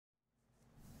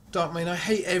Darkmane, I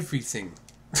hate everything.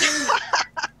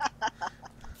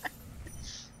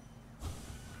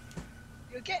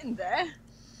 You're getting there.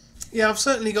 Yeah, I've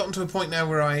certainly gotten to a point now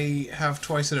where I have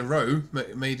twice in a row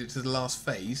made it to the last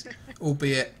phase,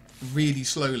 albeit really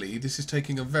slowly. This is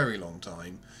taking a very long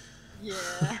time.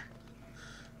 Yeah.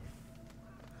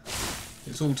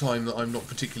 It's all time that I'm not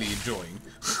particularly enjoying.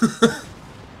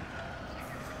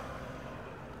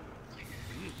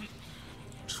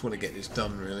 Just want to get this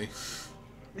done, really.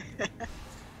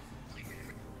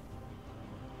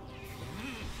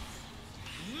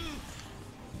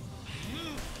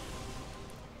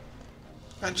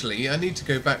 Actually, I need to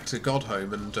go back to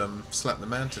Godhome and slap the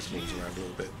mantis lords around a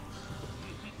little bit.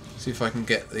 See if I can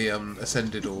get the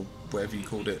Ascended, or whatever you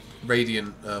called it,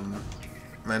 Radiant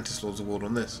Mantis Lords Award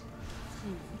on this.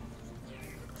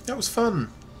 That was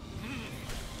fun.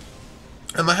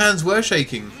 And my hands were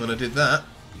shaking when I did that,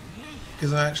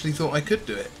 because I actually thought I could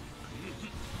do it.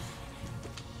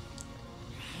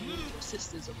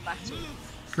 Sisters of Battle.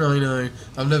 I know.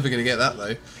 I'm never going to get that,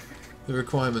 though. The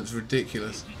requirement's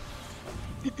ridiculous.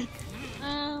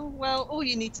 Well, all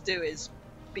you need to do is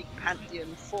beat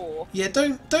Pantheon 4. Yeah,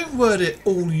 don't word it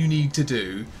all you need to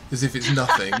do as if it's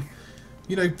nothing.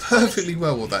 You know perfectly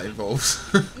well what that involves.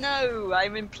 No,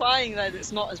 I'm implying that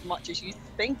it's not as much as you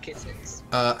think it is.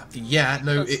 Yeah,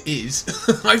 no, it is.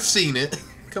 I've seen it.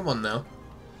 Come on now.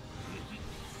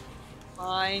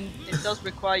 Fine. It does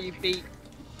require you beat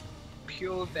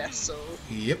Pure Vessel.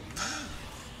 Yep.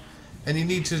 And you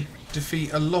need to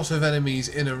defeat a lot of enemies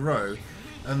in a row.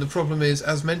 And the problem is,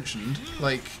 as mentioned,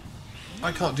 like,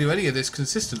 I can't do any of this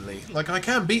consistently. Like, I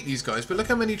can beat these guys, but look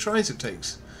how many tries it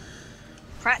takes.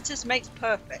 Practice makes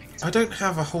perfect. I don't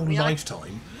have a whole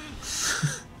lifetime.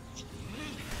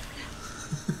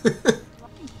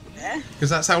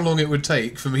 Because that's how long it would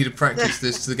take for me to practice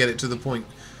this to get it to the point,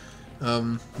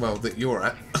 well, that you're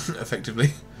at,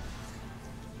 effectively.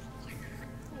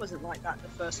 It wasn't like that the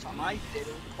first time I did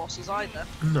all the bosses either.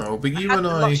 No, but you I had and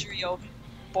the I... luxury of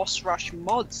boss rush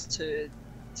mods to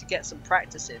get some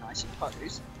practice in, I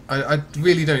suppose. I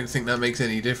really don't think that makes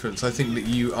any difference. I think that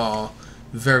you are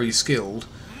very skilled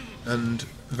and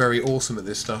very awesome at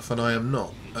this stuff, and I am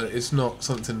not. It's not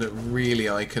something that really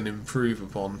I can improve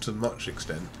upon to much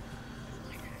extent.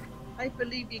 I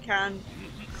believe you can.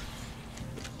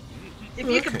 If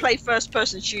you can play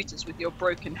first-person shooters with your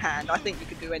broken hand, I think you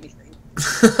can do anything.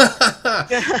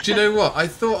 Do you know what? I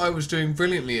thought I was doing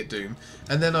brilliantly at Doom,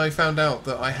 and then I found out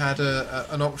that I had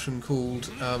an option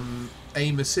called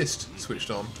aim assist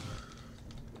switched on.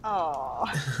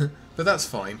 Aww. But that's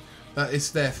fine. That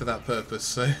is there for that purpose.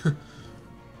 So.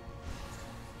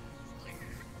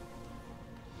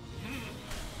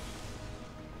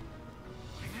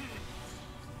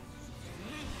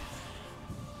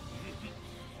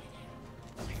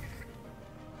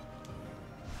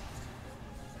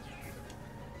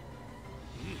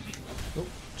 Oh,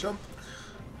 jump.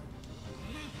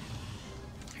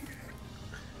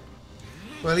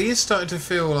 Well, he is starting to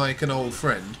feel like an old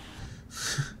friend.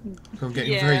 I'm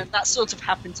getting Yeah, that sort of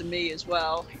happened to me as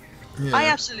well. Yeah. I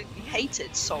absolutely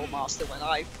hated Soulmaster when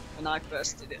I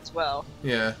first did it as well.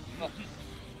 Yeah. But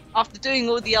after doing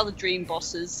all the other dream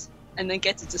bosses and then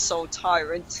getting to Soul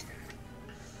Tyrant,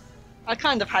 I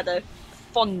kind of had a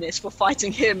fondness for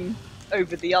fighting him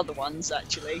over the other ones,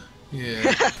 actually.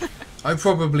 Yeah. I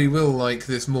probably will like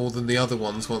this more than the other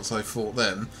ones once I've fought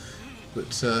them,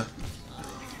 but yeah,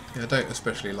 I don't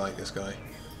especially like this guy.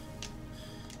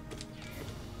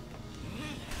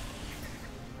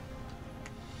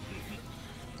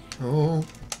 Oh,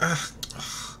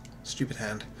 stupid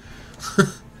hand.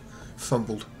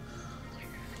 Fumbled.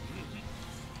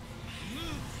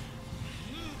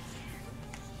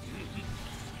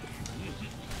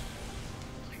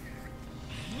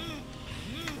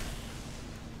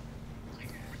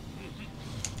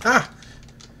 Ah!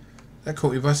 That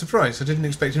caught me by surprise. I didn't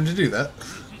expect him to do that.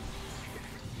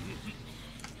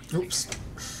 Oops.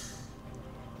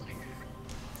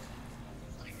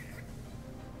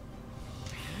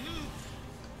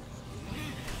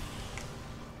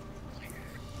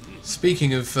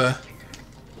 Speaking of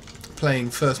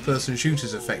playing first-person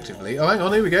shooters effectively... Oh, hang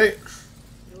on, here we go.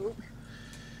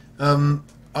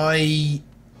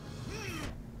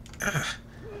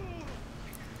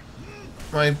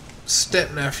 My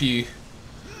step-nephew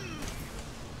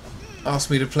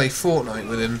asked me to play Fortnite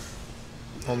with him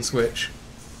on Switch.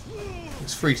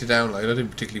 It's free to download. I didn't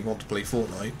particularly want to play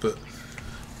Fortnite, but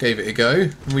gave it a go.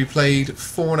 And we played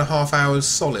 4.5 hours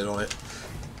solid on it.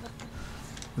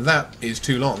 That is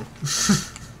too long.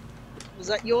 Was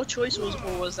that your choice or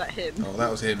was that him? Oh,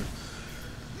 that was him.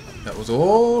 That was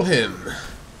all him.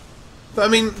 But I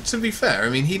mean, to be fair, I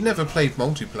mean, he'd never played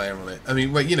multiplayer on it. I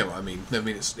mean, well, you know what I mean. I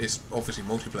mean, it's obviously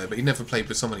multiplayer, but he never played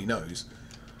with someone he knows.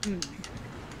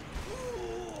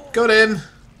 Got him!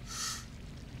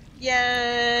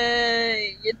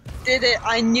 Yay! You did it!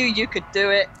 I knew you could do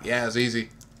it. Yeah, it was easy.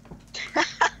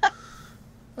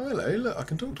 Oh, hello, look, I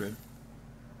can talk to him.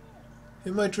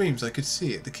 In my dreams I could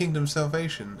see it, the kingdom's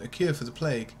salvation, a cure for the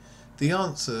plague. The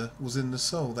answer was in the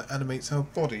soul that animates our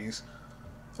bodies.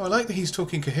 Oh, I like that he's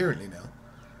talking coherently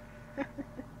now.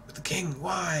 But the king,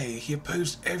 why? He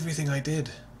opposed everything I did.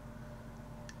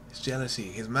 His jealousy,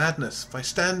 his madness. By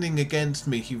standing against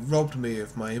me, he robbed me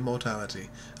of my immortality.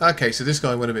 Okay, so this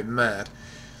guy went a bit mad.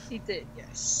 He did,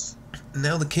 yes.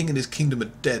 Now the king and his kingdom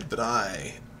are dead, but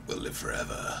I will live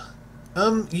forever.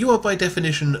 You are by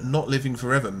definition not living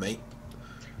forever, mate.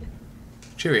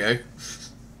 Cheerio.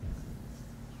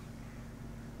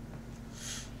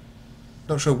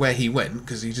 Not sure where he went,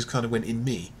 because he just kind of went in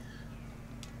me.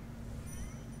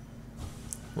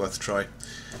 Worth a try.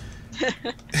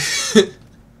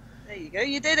 There you go,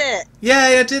 you did it!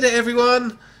 Yay, I did it,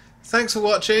 everyone! Thanks for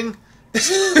watching.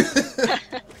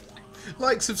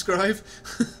 Like, subscribe.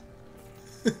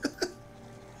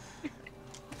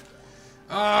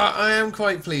 I am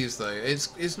quite pleased though.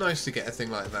 It's nice to get a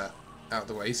thing like that out of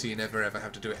the way, so you never ever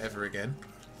have to do it ever again.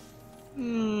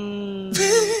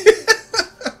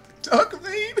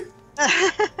 Darkmane!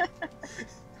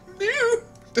 No!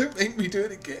 Don't make me do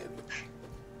it again.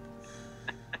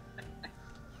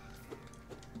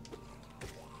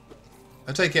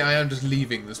 I take it I am just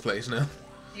leaving this place now.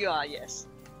 You are, yes.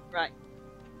 Right.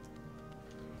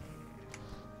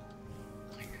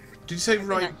 Did you say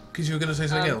right because you were going to say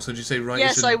something else, or did you say right?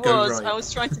 Yes, I was. Go right? I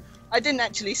was trying to. I didn't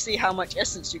actually see how much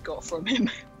essence you got from him.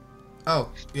 Oh,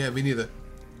 yeah, me neither.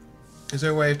 Is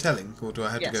there a way of telling, or do I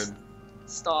have to go?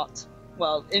 Start.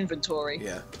 Well, inventory.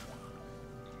 Yeah.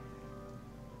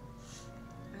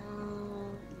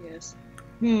 Yes.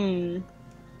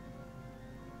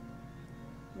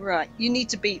 Right. You need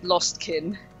to beat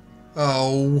Lostkin.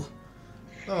 Oh.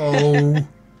 Oh.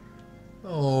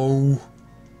 Oh.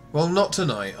 Well, not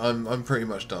tonight. I'm pretty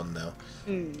much done now.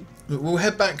 We'll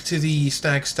head back to the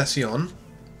Stag Station.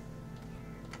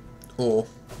 Or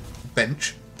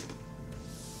bench.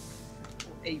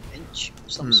 A bench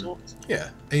of some sort.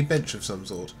 Yeah, a bench of some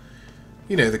sort.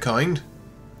 You know the kind.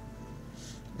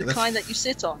 The kind that you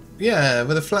sit on. Yeah,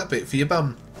 with a flat bit for your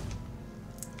bum.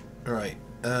 Right.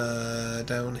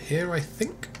 Down here, I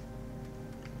think.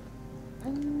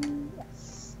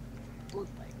 Yes.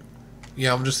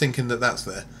 Yeah, I'm just thinking that that's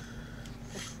there.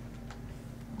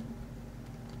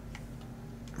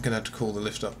 I'm gonna have to call the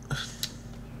lift up.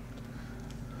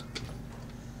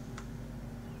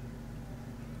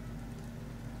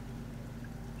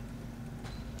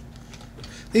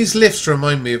 These lifts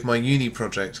remind me of my uni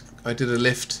project. I did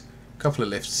a couple of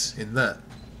lifts in that,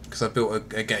 because I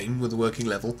built a game with a working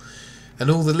level, and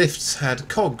all the lifts had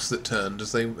cogs that turned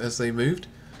as they moved.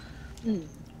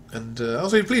 And I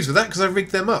was really pleased with that because I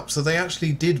rigged them up so they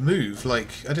actually did move. Like,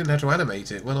 I didn't have to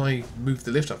animate it. When I moved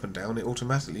the lift up and down, it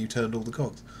automatically turned all the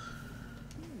cogs.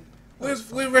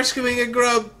 We're rescuing a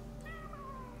grub!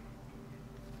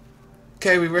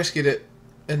 Okay, we rescued it.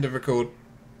 End of record.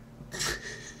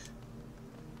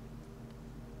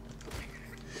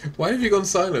 Why have you gone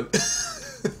silent?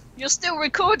 You're still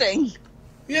recording.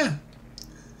 Yeah,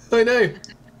 I know.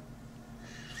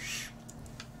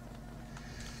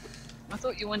 I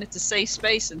thought you wanted to save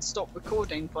space and stop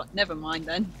recording, but never mind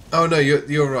then. Oh no,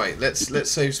 you're right.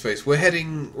 Let's save space. We're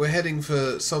heading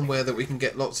for somewhere that we can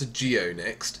get lots of geo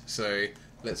next. So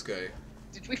let's go.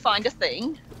 Did we find a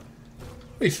thing?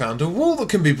 We found a wall that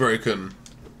can be broken.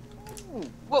 Ooh,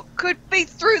 what could be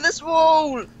through this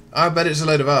wall? I bet it's a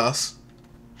load of arse.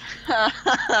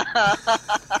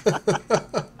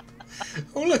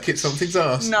 Oh look, it's something's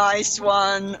arse. Nice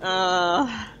one.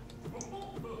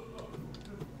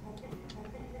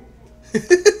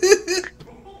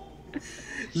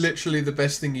 Literally the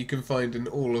best thing you can find in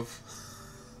all of.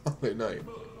 I don't know.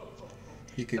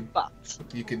 You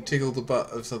can tickle the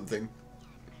butt of something.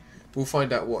 We'll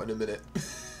find out what in a minute.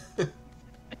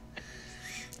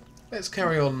 Let's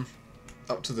carry on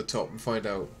up to the top and find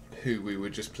out who we were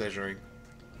just pleasuring.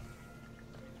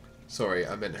 Sorry,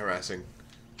 I meant harassing.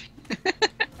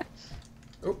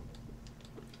 Oh,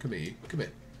 come here, come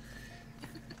here.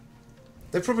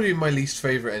 They're probably my least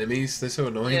favourite enemies. They're so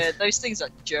annoying. Yeah, those things are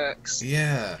jerks.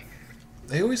 Yeah,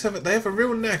 they always have. They have a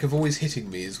real knack of always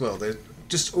hitting me as well. They're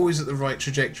just always at the right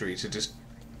trajectory to just.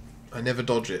 I never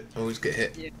dodge it. I always get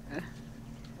hit. Yeah.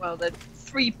 Well, they're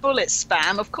 3 bullet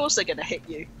spam. Of course they're gonna hit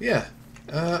you. Yeah,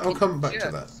 I'll come back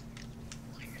to that.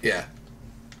 Yeah.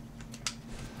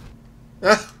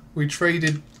 Ah! We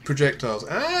traded projectiles.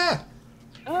 Ah!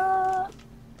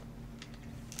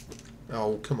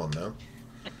 Oh, come on now.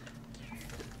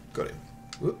 Got him.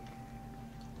 Whoop.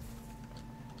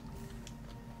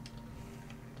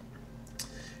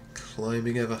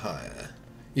 Climbing ever higher.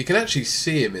 You can actually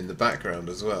see him in the background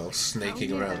as well,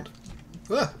 snaking around.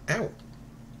 Ah, ow.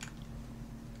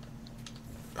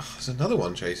 Oh, there's another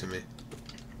one chasing me.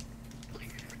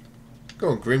 Go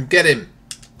on, Grim, get him!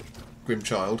 Grim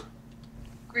Child.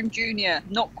 Grim Jr.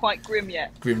 Not quite Grim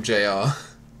yet. Grim JR.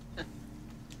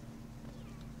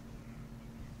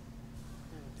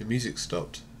 The music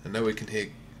stopped, and now we can hear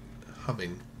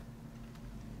humming.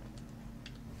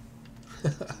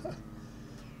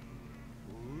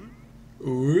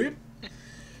 Oop.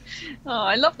 Oh,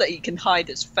 I love that he can hide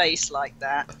his face like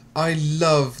that. I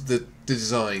love the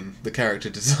design, the character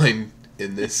design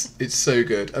in this. It's so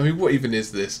good. I mean, what even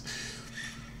is this?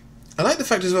 I like the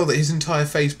fact as well that his entire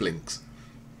face blinks.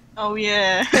 Oh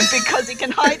yeah, because he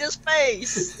can hide his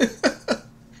face.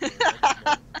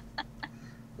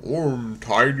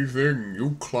 Tiny thing,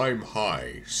 you climb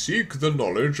high. Seek the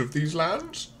knowledge of these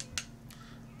lands.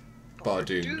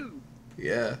 Bardoon.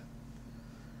 Yeah.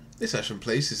 This Ashen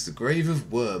place is the grave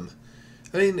of Worm.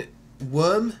 I mean,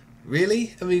 Worm?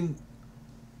 Really? I mean,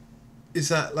 is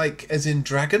that like as in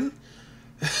dragon?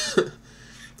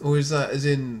 Or is that as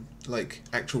in like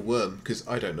actual worm? Because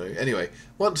I don't know. Anyway,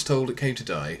 once told it came to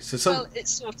die. So Well,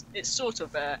 it's sort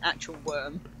of an actual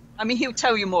worm. I mean, he'll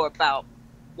tell you more about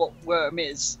what worm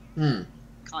is.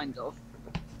 Kind of.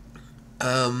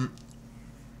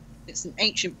 It's an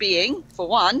ancient being, for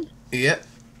one. Yeah,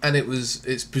 and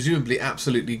it's presumably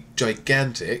absolutely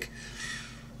gigantic.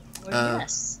 Well,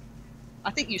 yes.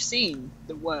 I think you've seen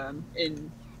the worm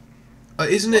in...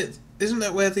 Isn't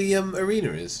that where the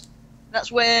arena is?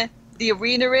 That's where the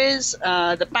arena is,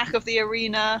 the back of the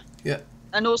arena. Yeah.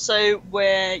 And also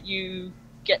where you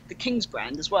get the King's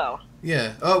Brand as well.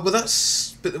 Yeah. Oh, well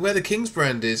but where the King's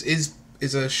Brand is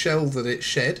a shell that it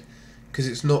shed, because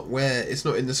it's not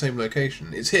in the same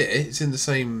location. It's here. It's in the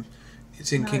same.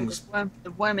 It's in King's.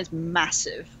 The worm is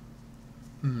massive.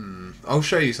 I'll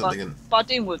show you something.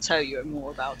 Bardoon will tell you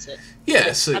more about it. Yeah.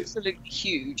 It's absolutely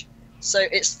huge. So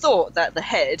it's thought that the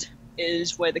head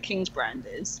is where the King's Brand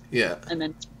is. Yeah. And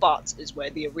then its butt is where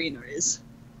the arena is.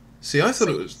 See, I thought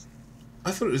it was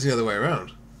the other way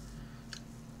around.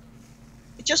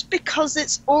 Just because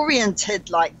it's oriented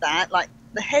like that, like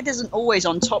the head isn't always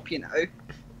on top, you know.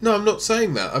 No, I'm not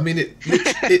saying that. I mean,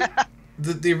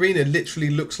 the arena literally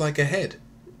looks like a head.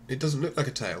 It doesn't look like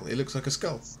a tail. It looks like a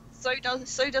skull. So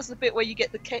does the bit where you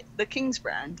get the King's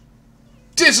Brand.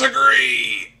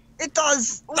 Disagree. It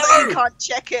does. Although you can't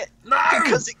check it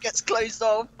because it gets closed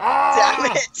off.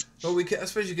 Damn it. Well, I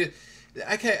suppose you could.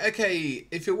 Okay.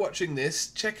 If you're watching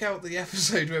this, check out the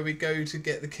episode where we go to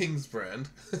get the King's Brand.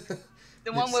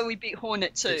 The one where we beat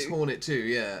Hornet 2. It's Hornet 2,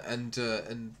 yeah,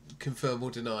 and confirm or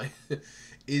deny.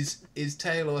 is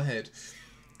tail or head?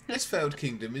 This failed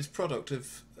kingdom is product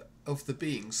of the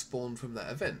beings spawned from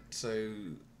that event. So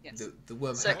yes. the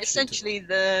worm. So essentially,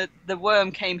 the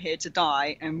worm came here to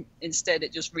die, and instead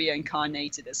it just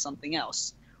reincarnated as something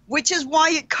else. Which is why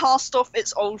it cast off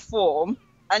its old form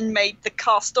and made the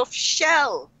cast off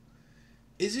shell.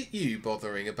 Is it you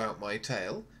bothering about my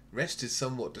tail? Rest is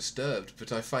somewhat disturbed,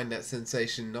 but I find that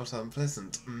sensation not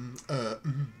unpleasant.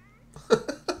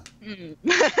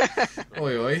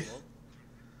 Oi, oi.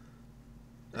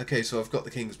 Okay, so I've got the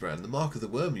King's Brand. The mark of the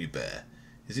worm you bear.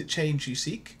 Is it change you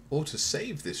seek, or to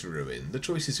save this ruin? The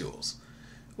choice is yours.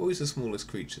 Always the smallest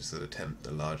creatures that attempt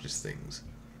the largest things.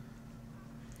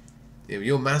 Yeah, but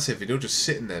you're massive and you're just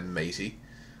sitting there, matey.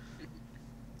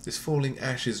 This falling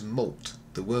ashes molt,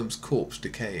 the worm's corpse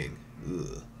decaying.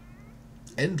 Ugh.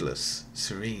 Endless,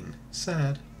 serene,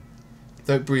 sad.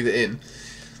 Don't breathe it in.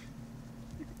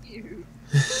 Ew.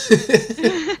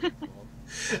 I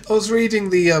was reading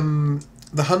the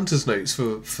hunter's notes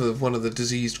for one of the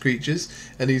diseased creatures,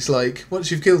 and he's like,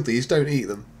 once you've killed these, don't eat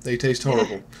them. They taste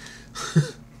horrible.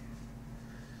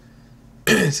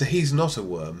 So he's not a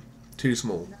worm. Too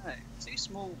small. No, too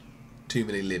small. Too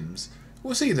many limbs.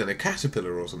 What's he then? A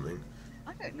caterpillar or something?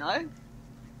 I don't know.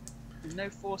 No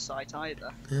foresight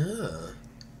either. Ah.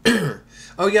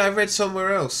 Oh yeah, I read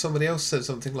somewhere else. Somebody else said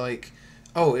something like,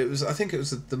 "Oh, I think it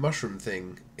was the mushroom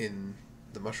thing in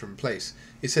the mushroom place."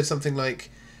 It said something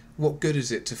like, "What good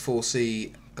is it to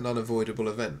foresee an unavoidable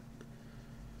event?"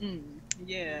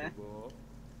 Yeah.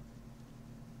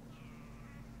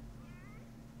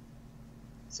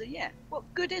 So yeah, what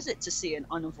good is it to see an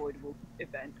unavoidable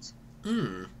event?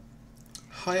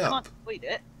 High up. Can't avoid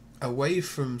it. Away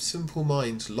from simple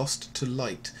minds lost to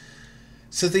light.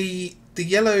 So the the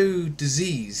yellow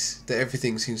disease that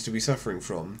everything seems to be suffering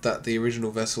from, that the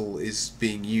original vessel is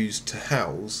being used to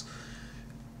house,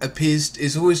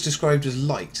 is always described as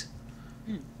light.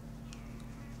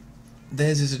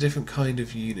 Theirs is a different kind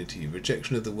of unity,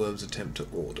 rejection of the worm's attempt to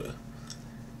order.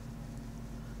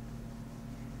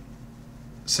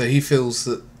 So he feels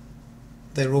that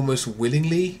they're almost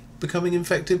willingly becoming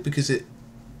infected because it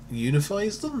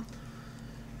unifies them,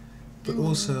 but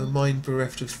also a mind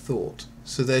bereft of thought.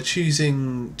 So they're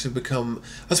choosing to become,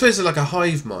 I suppose, they're like a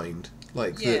hive mind,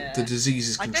 like the disease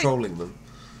is controlling them.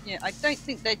 Yeah, I don't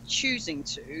think they're choosing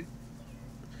to.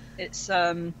 It's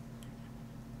yeah,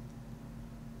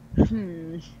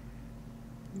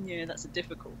 that's a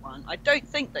difficult one. I don't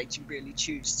think they really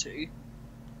choose to.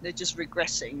 They're just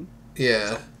regressing.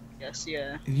 Yeah. Yes,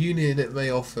 yeah. Union it may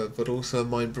offer, but also a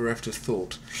mind bereft of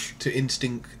thought. To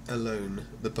instinct alone,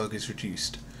 the bug is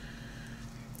reduced.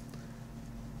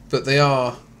 But they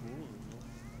are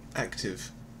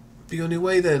active. Be on your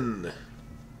way then.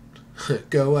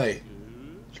 Go away.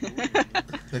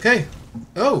 Okay.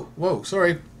 Oh, whoa,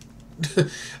 sorry.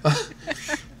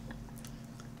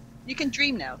 You can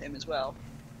dream now him as well.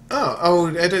 Oh,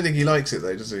 I don't think he likes it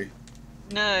though, does he?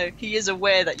 No, he is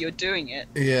aware that you're doing it.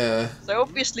 Yeah. So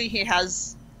obviously he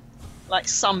has, like,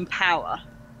 some power,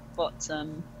 but Yeah.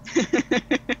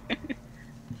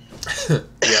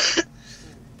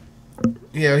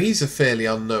 Yeah, he's a fairly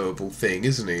unknowable thing,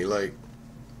 isn't he? Like,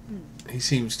 he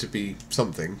seems to be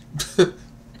something.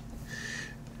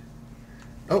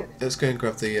 Oh, let's go and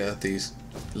grab the these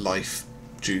life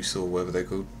juice or whatever they're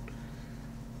called.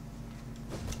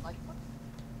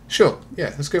 Sure,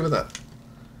 yeah, let's go with that.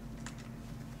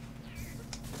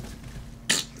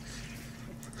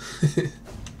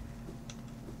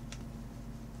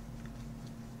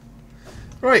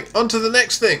 Right, on to the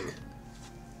next thing.